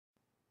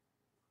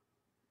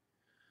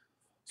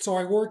So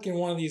I work in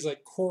one of these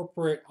like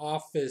corporate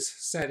office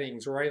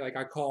settings, right? Like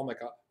I call them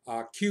like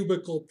a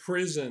cubicle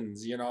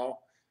prisons, you know.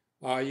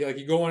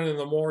 You go in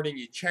the morning,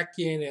 you check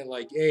in at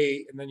like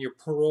 8, and then you're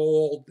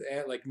paroled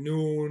at like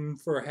noon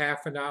for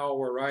half an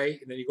hour, right?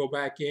 And then you go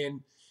back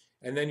in,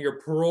 and then you're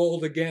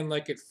paroled again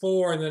like at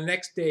 4, and the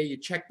next day you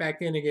check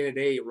back in again at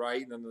 8,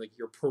 right? And then like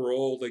you're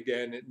paroled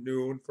again at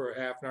noon for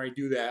half an hour. You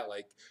do that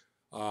like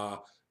uh,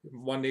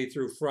 Monday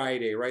through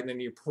Friday, right? And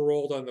then you're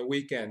paroled on the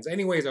weekends.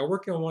 Anyways, I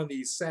work in one of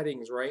these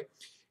settings, right?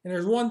 And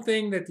there's one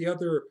thing that the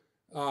other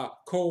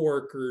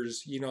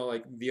co-workers,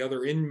 like the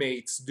other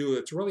inmates do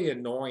that's really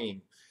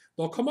annoying.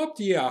 They'll come up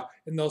to you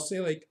and they'll say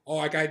like, "Oh,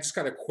 I just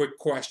got a quick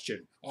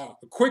question. Oh,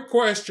 a quick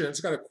question.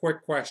 It's got a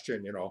quick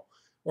question.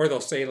 Or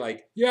they'll say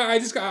like, "Yeah,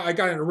 I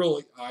got a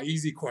really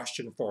easy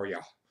question for you.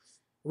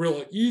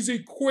 Really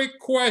easy, quick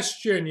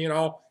question.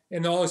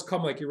 And they'll always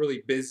come like you're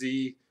really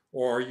busy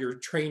or you're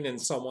training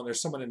someone.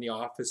 There's someone in the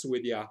office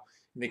with you,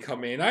 and they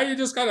come in. I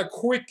just got a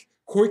quick,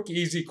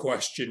 easy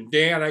question.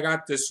 Dan, I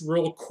got this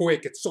real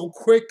quick. It's so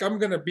quick. I'm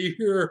gonna be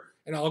here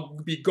and I'll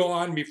be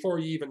gone before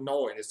you even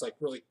know it. It's like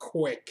really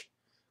quick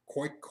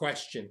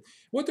question.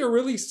 What they're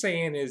really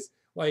saying is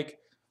like,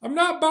 I'm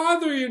not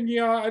bothering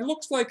you. It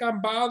looks like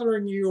I'm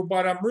bothering you,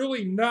 but I'm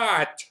really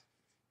not.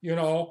 You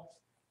know,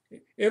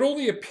 it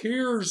only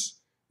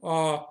appears,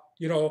 that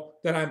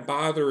I'm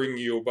bothering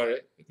you,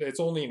 but it's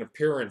only an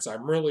appearance.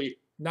 I'm really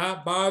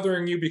not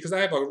bothering you because I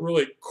have a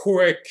really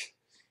quick,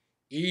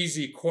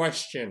 easy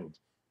question.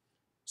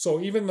 So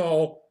even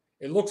though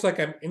it looks like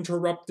I'm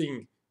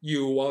interrupting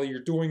you while you're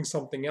doing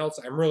something else,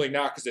 I'm really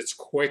not because it's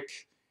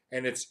quick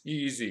and it's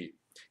easy.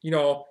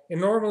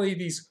 And normally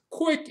these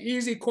quick,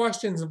 easy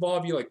questions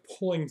involve you like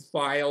pulling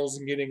files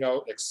and getting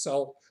out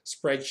Excel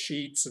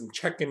spreadsheets and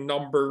checking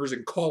numbers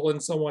and calling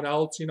someone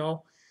else.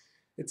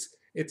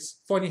 It's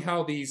funny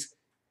how these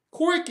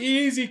quick,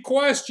 easy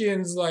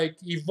questions like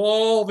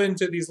evolve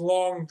into these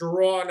long,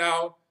 drawn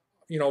out,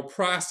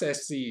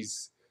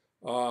 processes.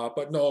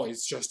 But no,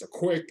 it's just a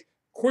quick,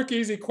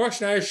 easy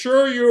question. I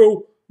assure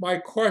you, my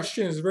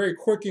question is very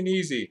quick and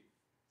easy.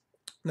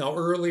 Now,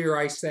 earlier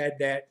I said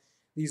that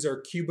these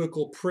are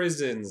cubicle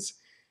prisons,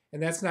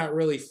 and that's not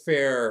really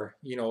fair,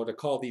 to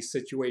call these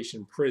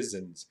situation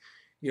prisons.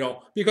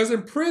 Because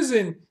in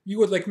prison, you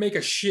would like make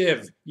a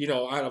shiv,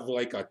 out of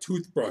like a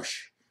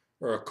toothbrush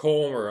or a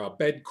comb or a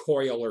bed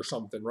coil or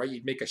something, right?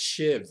 You'd make a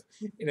shiv.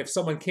 And if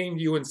someone came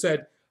to you and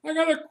said, I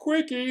got a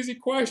quick, easy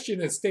question,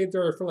 and stayed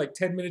there for like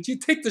 10 minutes,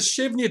 you'd take the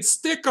shiv and you'd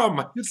stick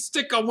them. You'd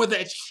stick them with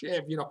that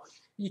shiv.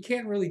 You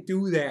can't really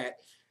do that,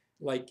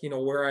 like,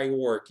 where I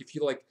work. If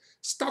you like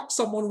stuck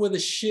someone with a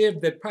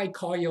shiv, they'd probably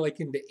call you like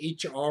into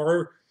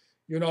HR,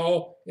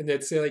 and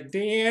they'd say like,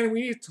 Dan,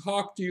 we need to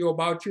talk to you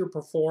about your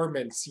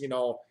performance.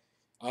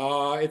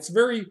 It's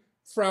very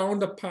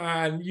frowned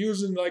upon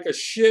using like a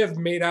shiv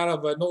made out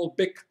of an old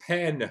Bic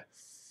pen.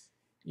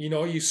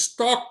 You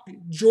stuck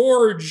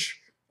George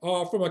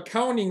from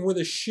accounting with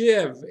a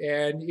shiv,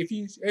 and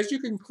as you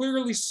can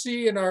clearly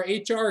see in our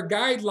HR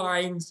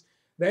guidelines,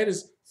 that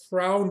is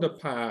frowned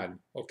upon.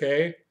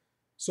 Okay,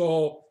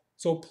 so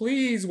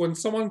please, when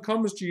someone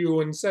comes to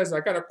you and says, "I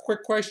got a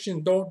quick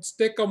question," don't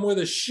stick them with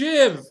a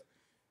shiv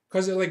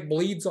because it like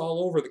bleeds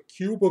all over the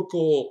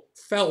cubicle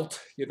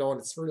felt, and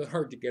it's really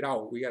hard to get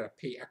out. We got to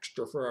pay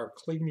extra for our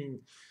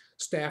cleaning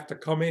staff to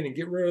come in and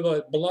get rid of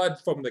the blood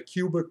from the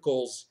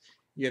cubicles.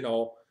 you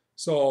know.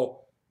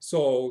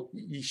 So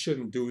you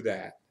shouldn't do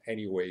that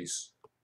anyways.